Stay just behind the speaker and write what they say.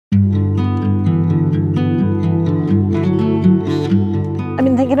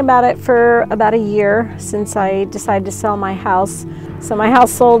thinking about it for about a year since I decided to sell my house. So my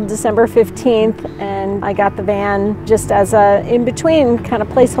house sold December 15th, and I got the van just as a in-between kind of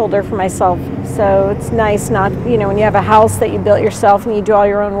placeholder for myself. So it's nice not, you know, when you have a house that you built yourself and you do all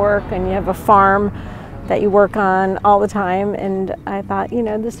your own work, and you have a farm that you work on all the time. And I thought, you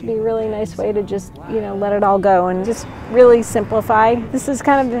know, this would be a really nice way to just, you know, let it all go and just really simplify. This is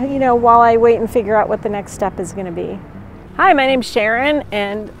kind of, you know, while I wait and figure out what the next step is going to be. Hi, my name's Sharon,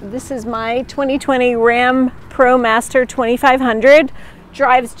 and this is my 2020 Ram Promaster 2500.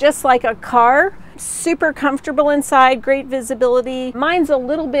 Drives just like a car, super comfortable inside, great visibility. Mine's a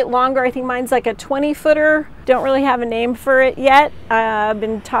little bit longer. I think mine's like a 20-footer. Don't really have a name for it yet. I've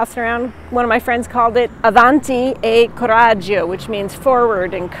been tossing around. One of my friends called it Avanti e Coraggio, which means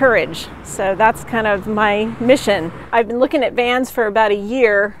forward and courage. So that's kind of my mission. I've been looking at vans for about a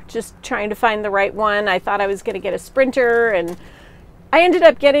year, just trying to find the right one. I thought I was going to get a Sprinter, and I ended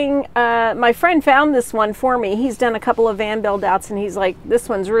up getting, my friend found this one for me. He's done a couple of van build outs, and he's like, this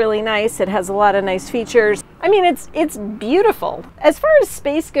one's really nice. It has a lot of nice features. I mean, it's beautiful. As far as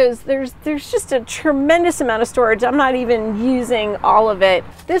space goes, there's just a tremendous amount of storage. I'm not even using all of it.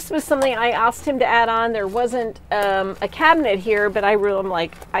 This was something I asked him to add on. There wasn't a cabinet here, but I'm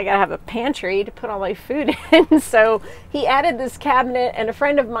like, I gotta have a pantry to put all my food in. So he added this cabinet, and a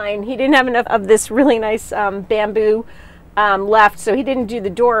friend of mine, he didn't have enough of this really nice bamboo left, so he didn't do the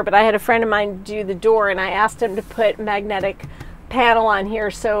door, but I had a friend of mine do the door, and I asked him to put magnetic panel on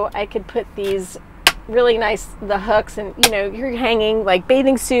here so I could put these really nice, the hooks, and you know, you're hanging like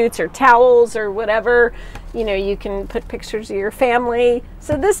bathing suits or towels or whatever, you know, you can put pictures of your family.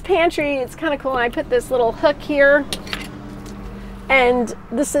 So this pantry, it's kind of cool. I put this little hook here, and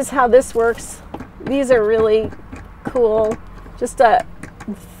this is how this works. These are really cool. Just a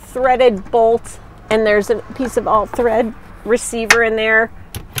threaded bolt, and there's a piece of all thread receiver in there,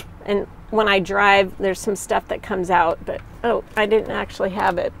 and when I drive there's some stuff that comes out, but oh, I didn't actually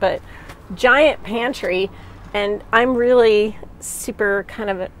have it. But giant pantry, and I'm really super kind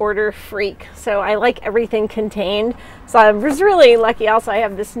of an order freak, so I like everything contained. So I was really lucky. Also, I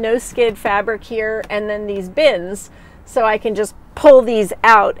have this no skid fabric here, and then these bins, so I can just pull these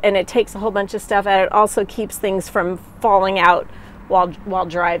out, and it takes a whole bunch of stuff out. It also keeps things from falling out while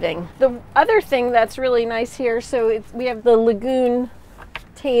driving. The other thing that's really nice here, so we have the Lagoon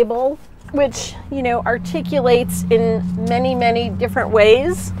Table, which, you know, articulates in many different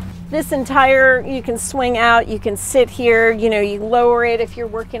ways. This entire, you can swing out, you can sit here, you know, you lower it if you're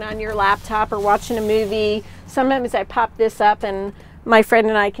working on your laptop or watching a movie. Sometimes I pop this up, and my friend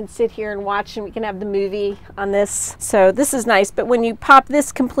and I can sit here and watch, and we can have the movie on this. So this is nice, but when you pop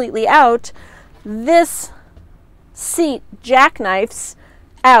this completely out, this seat jackknifes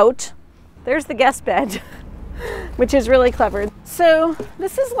out. There's the guest bed, which is really clever. So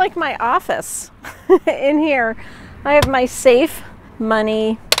this is like my office in here. I have my safe,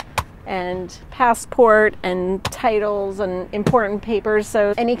 money, and passport, and titles, and important papers.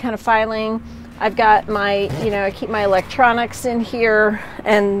 So any kind of filing. I've got my, you know, I keep my electronics in here,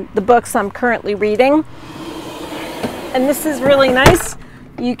 and the books I'm currently reading. And this is really nice.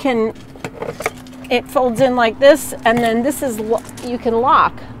 You can, it folds in like this, and then this is, you can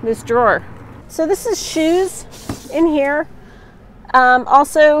lock this drawer. So this is shoes in here.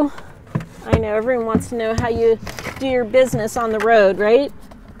 Also, I know everyone wants to know how you do your business on the road, right?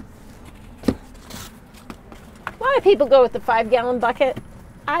 A lot of people go with the 5-gallon bucket.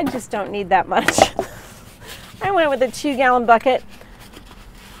 I just don't need that much. I went with a 2-gallon bucket.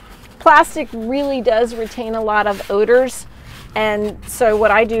 Plastic really does retain a lot of odors. And so what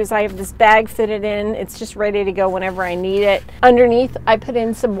I do is I have this bag fitted in. It's just ready to go whenever I need it. Underneath, I put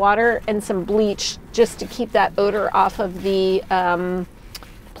in some water and some bleach just to keep that odor off of the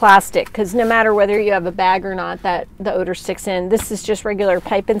plastic, because no matter whether you have a bag or not, that the odor sticks in. This is just regular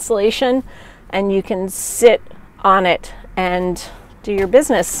pipe insulation, and you can sit on it and do your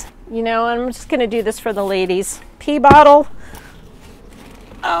business. You know, I'm just gonna do this for the ladies. Pee bottle.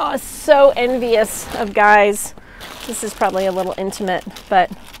 Oh, so envious of guys. This is probably a little intimate, but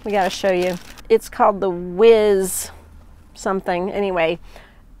we gotta show you. It's called the Whiz something. Anyway,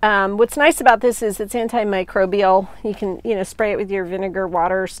 what's nice about this is it's antimicrobial. You can, you know, spray it with your vinegar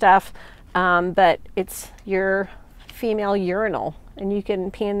water stuff, but it's your female urinal, and you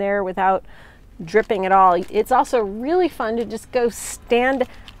can pee in there without dripping at all. It's also really fun to just go stand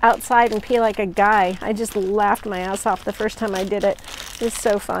outside and pee like a guy. I just laughed my ass off the first time I did it. It's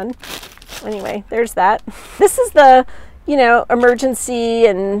so fun. Anyway, there's that. This is the, you know, emergency,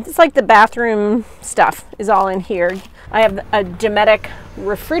 and it's like the bathroom stuff is all in here. I have a Dometic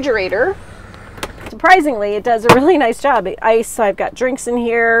refrigerator, surprisingly, it does a really nice job. I've got drinks in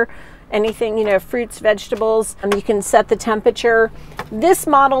here, anything, you know, fruits, vegetables. You can set the temperature. This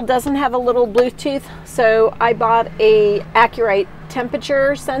model doesn't have a little Bluetooth, so I bought a accurate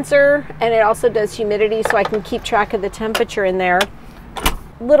temperature sensor, and it also does humidity, so I can keep track of the temperature in there.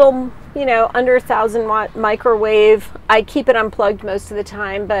 Little, you know, under 1,000-watt microwave. I keep it unplugged most of the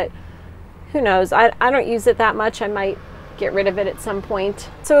time, but who knows? I don't use it that much. I might get rid of it at some point.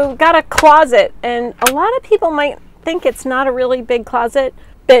 So we've got a closet, and a lot of people might think it's not a really big closet,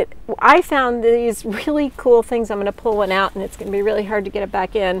 but I found these really cool things. I'm going to pull one out, and it's going to be really hard to get it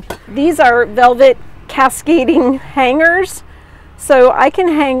back in. These are velvet cascading hangers, so I can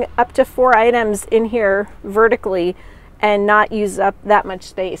hang up to 4 items in here vertically and not use up that much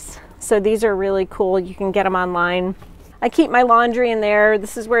space. So these are really cool. You can get them online. I keep my laundry in there.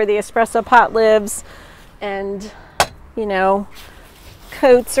 This is where the espresso pot lives, and you know,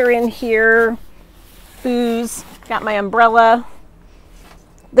 coats are in here, booze, got my umbrella.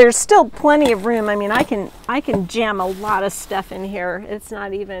 There's still plenty of room. I mean, I can jam a lot of stuff in here. It's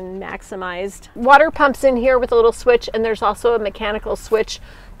not even maximized. Water pumps in here with a little switch, and there's also a mechanical switch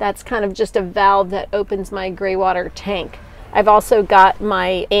that's kind of just a valve that opens my gray water tank. I've also got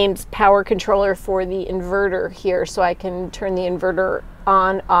my Ames power controller for the inverter here, so I can turn the inverter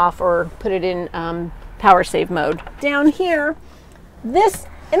on, off, or put it in power save mode. Down here,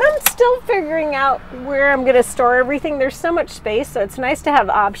 and I'm still figuring out where I'm going to store everything. There's so much space, so it's nice to have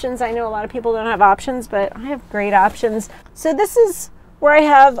options. I know a lot of people don't have options, but I have great options. So this is where I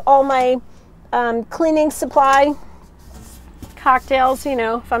have all my cleaning supply, cocktails, you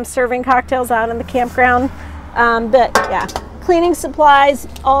know, if I'm serving cocktails out in the campground. But yeah, cleaning supplies,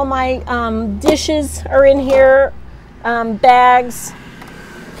 all my dishes are in here, bags,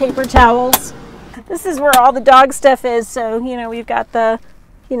 paper towels. This is where all the dog stuff is. So, you know, we've got the,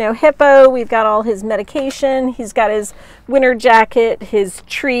 you know, Hippo, we've got all his medication, he's got his winter jacket, his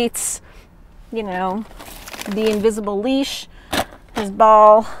treats, you know, the invisible leash, his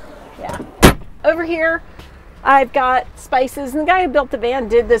ball. Yeah. Over here, I've got spices, and the guy who built the van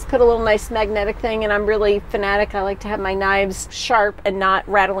did this, put a little nice magnetic thing, and I'm really fanatic. I like to have my knives sharp and not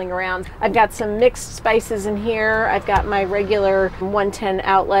rattling around. I've got some mixed spices in here. I've got my regular 110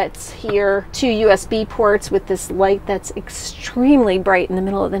 outlets here, 2 USB ports with this light that's extremely bright in the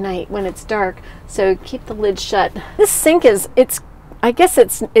middle of the night when it's dark, so keep the lid shut. This sink is, I guess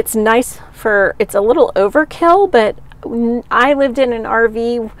it's nice for, it's a little overkill, but I lived in an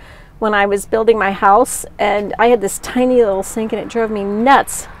RV when I was building my house, and I had this tiny little sink, and it drove me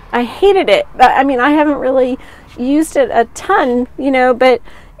nuts. I hated it. I mean, I haven't really used it a ton, you know, but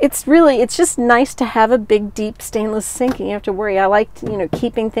it's just nice to have a big, deep stainless sink, and you have to worry. I like, you know,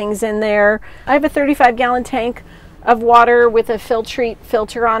 keeping things in there. I have a 35-gallon tank of water with a Filtrete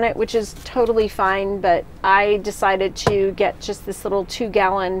filter on it, which is totally fine, but I decided to get just this little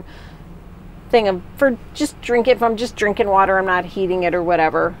 2-gallon thing for just drink it. If I'm just drinking water, I'm not heating it or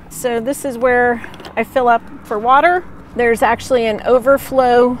whatever. So this is where I fill up for water. There's actually an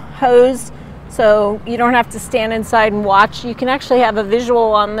overflow hose, so you don't have to stand inside and watch. You can actually have a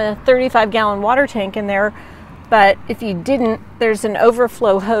visual on the 35-gallon water tank in there, but if you didn't, there's an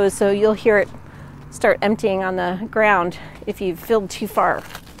overflow hose, so you'll hear it start emptying on the ground if you've filled too far.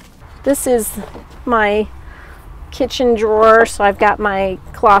 This is my kitchen drawer, so I've got my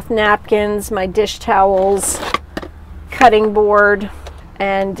cloth napkins, my dish towels, cutting board,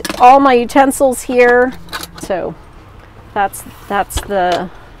 and all my utensils here. So that's the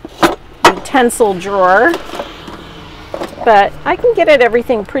utensil drawer, but I can get at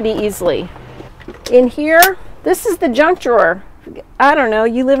everything pretty easily. In here, this is the junk drawer. I don't know,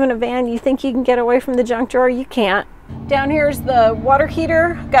 you live in a van, you think you can get away from the junk drawer? You can't. Down here is the water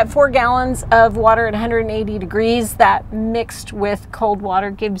heater. Got 4 gallons of water at 180 degrees. That mixed with cold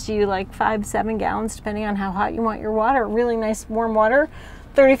water gives you like 5-7 gallons depending on how hot you want your water. Really nice warm water.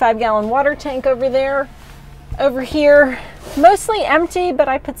 35-gallon water tank over there. Over here, mostly empty, but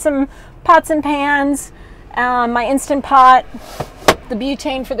I put some pots and pans, my Instant Pot, the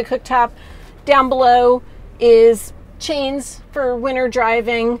butane for the cooktop. Down below is chains for winter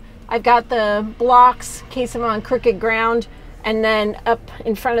driving. I've got the blocks in case I'm on crooked ground, and then up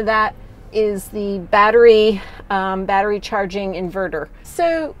in front of that is the battery charging inverter.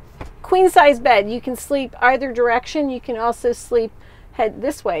 So queen size bed, you can sleep either direction. You can also sleep head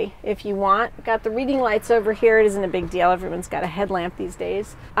this way if you want. Got the reading lights over here. It isn't a big deal. Everyone's got a headlamp these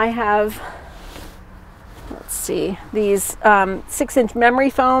days. I have, let's see, these 6-inch memory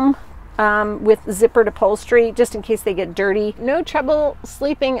foam with zippered upholstery, just in case they get dirty. No trouble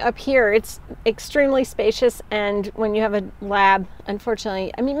sleeping up here. It's extremely spacious, and when you have a lab,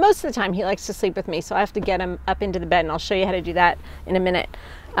 unfortunately, I mean, most of the time he likes to sleep with me, so I have to get him up into the bed, and I'll show you how to do that in a minute.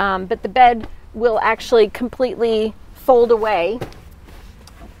 But the bed will actually completely fold away.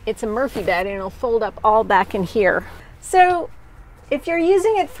 It's a Murphy bed, and it'll fold up all back in here. So if you're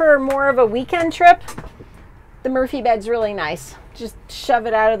using it for more of a weekend trip, the Murphy bed's really nice. Just shove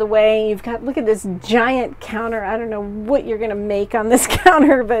it out of the way. You've got, look at this giant counter. I don't know what you're gonna make on this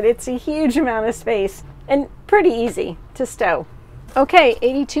counter, but it's a huge amount of space and pretty easy to stow. Okay,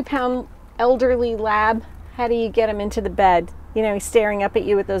 82-pound elderly lab. How do you get him into the bed? You know, he's staring up at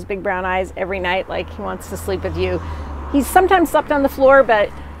you with those big brown eyes every night like he wants to sleep with you. He's sometimes slept on the floor, but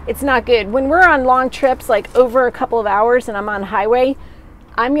it's not good. When we're on long trips, like over a couple of hours and I'm on highway,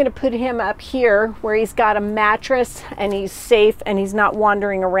 I'm gonna put him up here where he's got a mattress and he's safe and he's not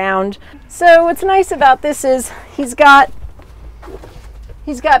wandering around. So what's nice about this is he's got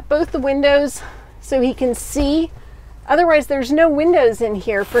both the windows so he can see. Otherwise there's no windows in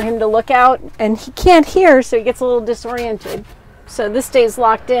here for him to look out, and he can't hear, so he gets a little disoriented. So this stays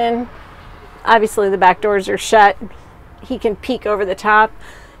locked in. Obviously the back doors are shut. He can peek over the top.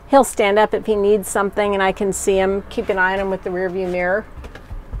 He'll stand up if he needs something and I can see him, keep an eye on him with the rear view mirror.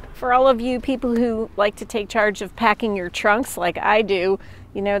 For all of you people who like to take charge of packing your trunks like I do,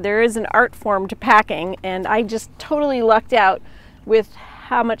 you know, there is an art form to packing, and I just totally lucked out with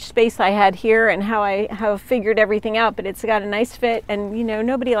how much space I had here and how I have figured everything out, but it's got a nice fit, and you know,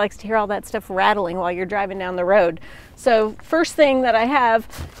 nobody likes to hear all that stuff rattling while you're driving down the road. So first thing that I have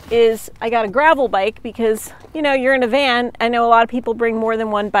is I got a gravel bike because, you know, you're in a van. I know a lot of people bring more than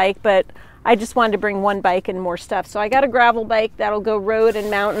one bike, but I just wanted to bring one bike and more stuff. So I got a gravel bike that'll go road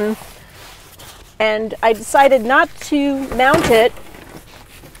and mountain. And I decided not to mount it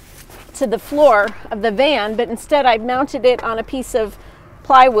to the floor of the van, but instead I mounted it on a piece of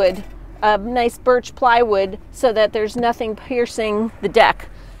plywood, nice birch plywood, so that there's nothing piercing the deck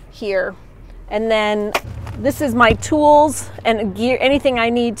here. And then this is my tools and gear, anything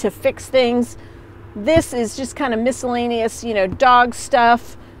I need to fix things. This is just kind of miscellaneous, you know, dog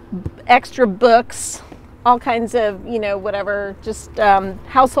stuff, extra books, all kinds of, you know, whatever, just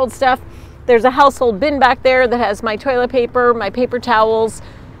household stuff. There's a household bin back there that has my toilet paper, my paper towels,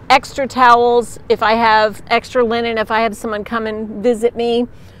 extra towels if I have extra linen, if I have someone come and visit me.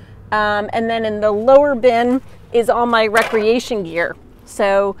 And then in the lower bin is all my recreation gear.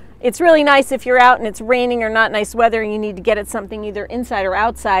 So it's really nice if you're out and it's raining or not nice weather and you need to get at something either inside or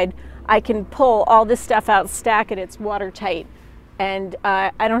outside. I can pull all this stuff out, stack it, it's watertight. And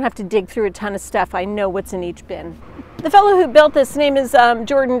I don't have to dig through a ton of stuff. I know what's in each bin. The fellow who built this, name is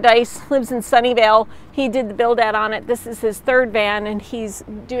Jordan Dice, lives in Sunnyvale. He did the build out on it. This is his third van and he's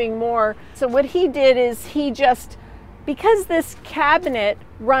doing more. So what he did is he just, because this cabinet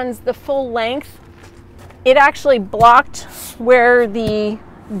runs the full length, it actually blocked where the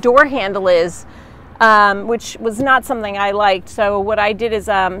door handle is, which was not something I liked. So what I did is,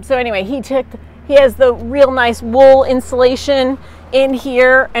 so anyway, he has the real nice wool insulation in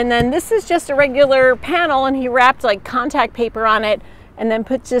here, and then this is just a regular panel, and he wrapped like contact paper on it and then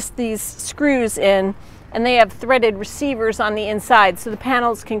put just these screws in, and they have threaded receivers on the inside so the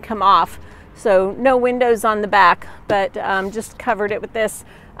panels can come off. So no windows on the back, but just covered it with this.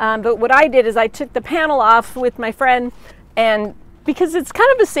 But what I did is I took the panel off with my friend, and because it's kind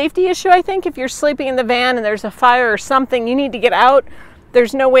of a safety issue, I think, if you're sleeping in the van and there's a fire or something, you need to get out.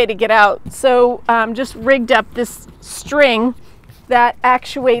 There's no way to get out. So just rigged up this string that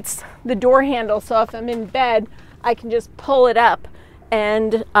actuates the door handle. So if I'm in bed, I can just pull it up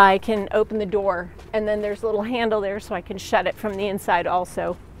and I can open the door. And then there's a little handle there so I can shut it from the inside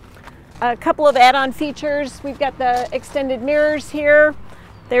also. A couple of add-on features. We've got the extended mirrors here.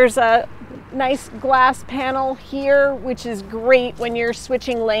 There's a nice glass panel here, which is great when you're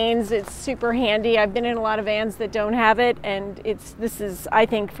switching lanes. It's super handy. I've been in a lot of vans that don't have it, and this is, I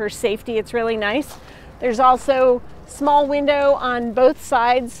think, for safety, it's really nice. There's also small window on both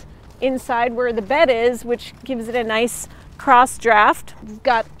sides inside where the bed is, which gives it a nice cross draft. We've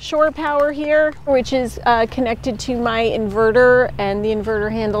got shore power here, which is connected to my inverter, and the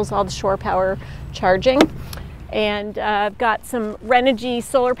inverter handles all the shore power charging. And I've got some Renogy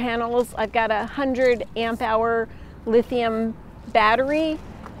solar panels. I've got a 100 amp hour lithium battery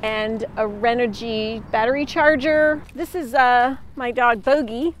and a Renogy battery charger. This is my dog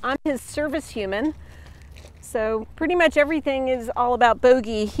Bogey. I'm his service human. So pretty much everything is all about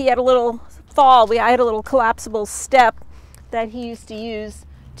Bogey. He had a little fall. I had a little collapsible step that he used to use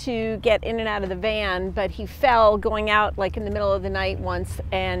to get in and out of the van, but he fell going out like in the middle of the night once,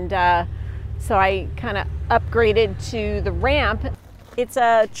 and so I kind of upgraded to the ramp. It's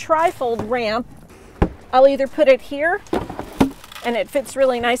a tri-fold ramp. I'll either put it here and it fits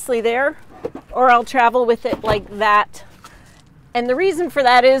really nicely there, or I'll travel with it like that. And the reason for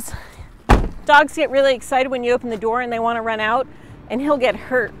that is dogs get really excited when you open the door and they want to run out, and he'll get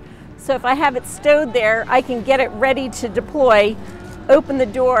hurt. So if I have it stowed there, I can get it ready to deploy, open the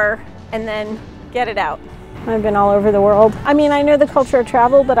door, and then get it out. I've been all over the world. I mean, I know the culture of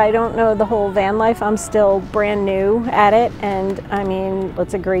travel, but I don't know the whole van life. I'm still brand new at it, and I mean,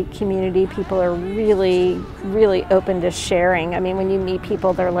 it's a great community. People are really, really open to sharing. I mean, when you meet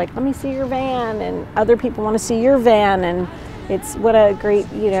people, they're like, let me see your van, and other people want to see your van, and it's what a great,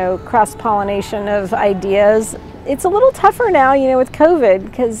 you know, cross-pollination of ideas. It's a little tougher now, you know, with COVID,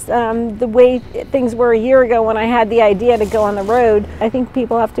 because the way things were a year ago when I had the idea to go on the road, I think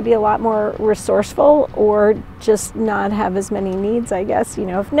people have to be a lot more resourceful or just not have as many needs, I guess. You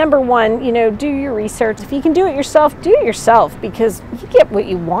know, if number one, you know, do your research. If you can do it yourself, do it yourself, because you get what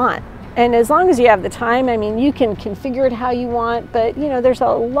you want. And as long as you have the time, I mean, you can configure it how you want, but, you know, there's a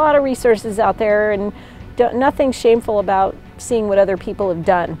lot of resources out there, and nothing shameful about seeing what other people have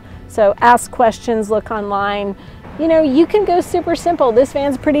done. So ask questions, look online. You know, you can go super simple. This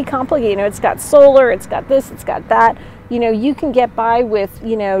van's pretty complicated. You know, it's got solar, it's got this, it's got that. You know, you can get by with,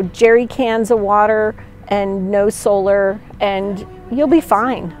 you know, jerry cans of water and no solar, and you'll be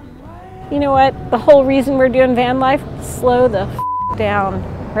fine. You know what? The whole reason we're doing van life, slow the down,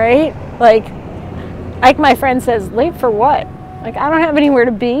 right? Like my friend says, late for what? Like, I don't have anywhere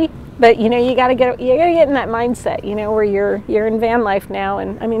to be. But you know, you gotta get in that mindset, you know, where you're in van life now.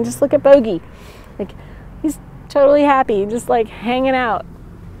 And I mean, just look at Bogey. Like, he's totally happy, just like hanging out.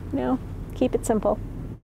 You know, keep it simple.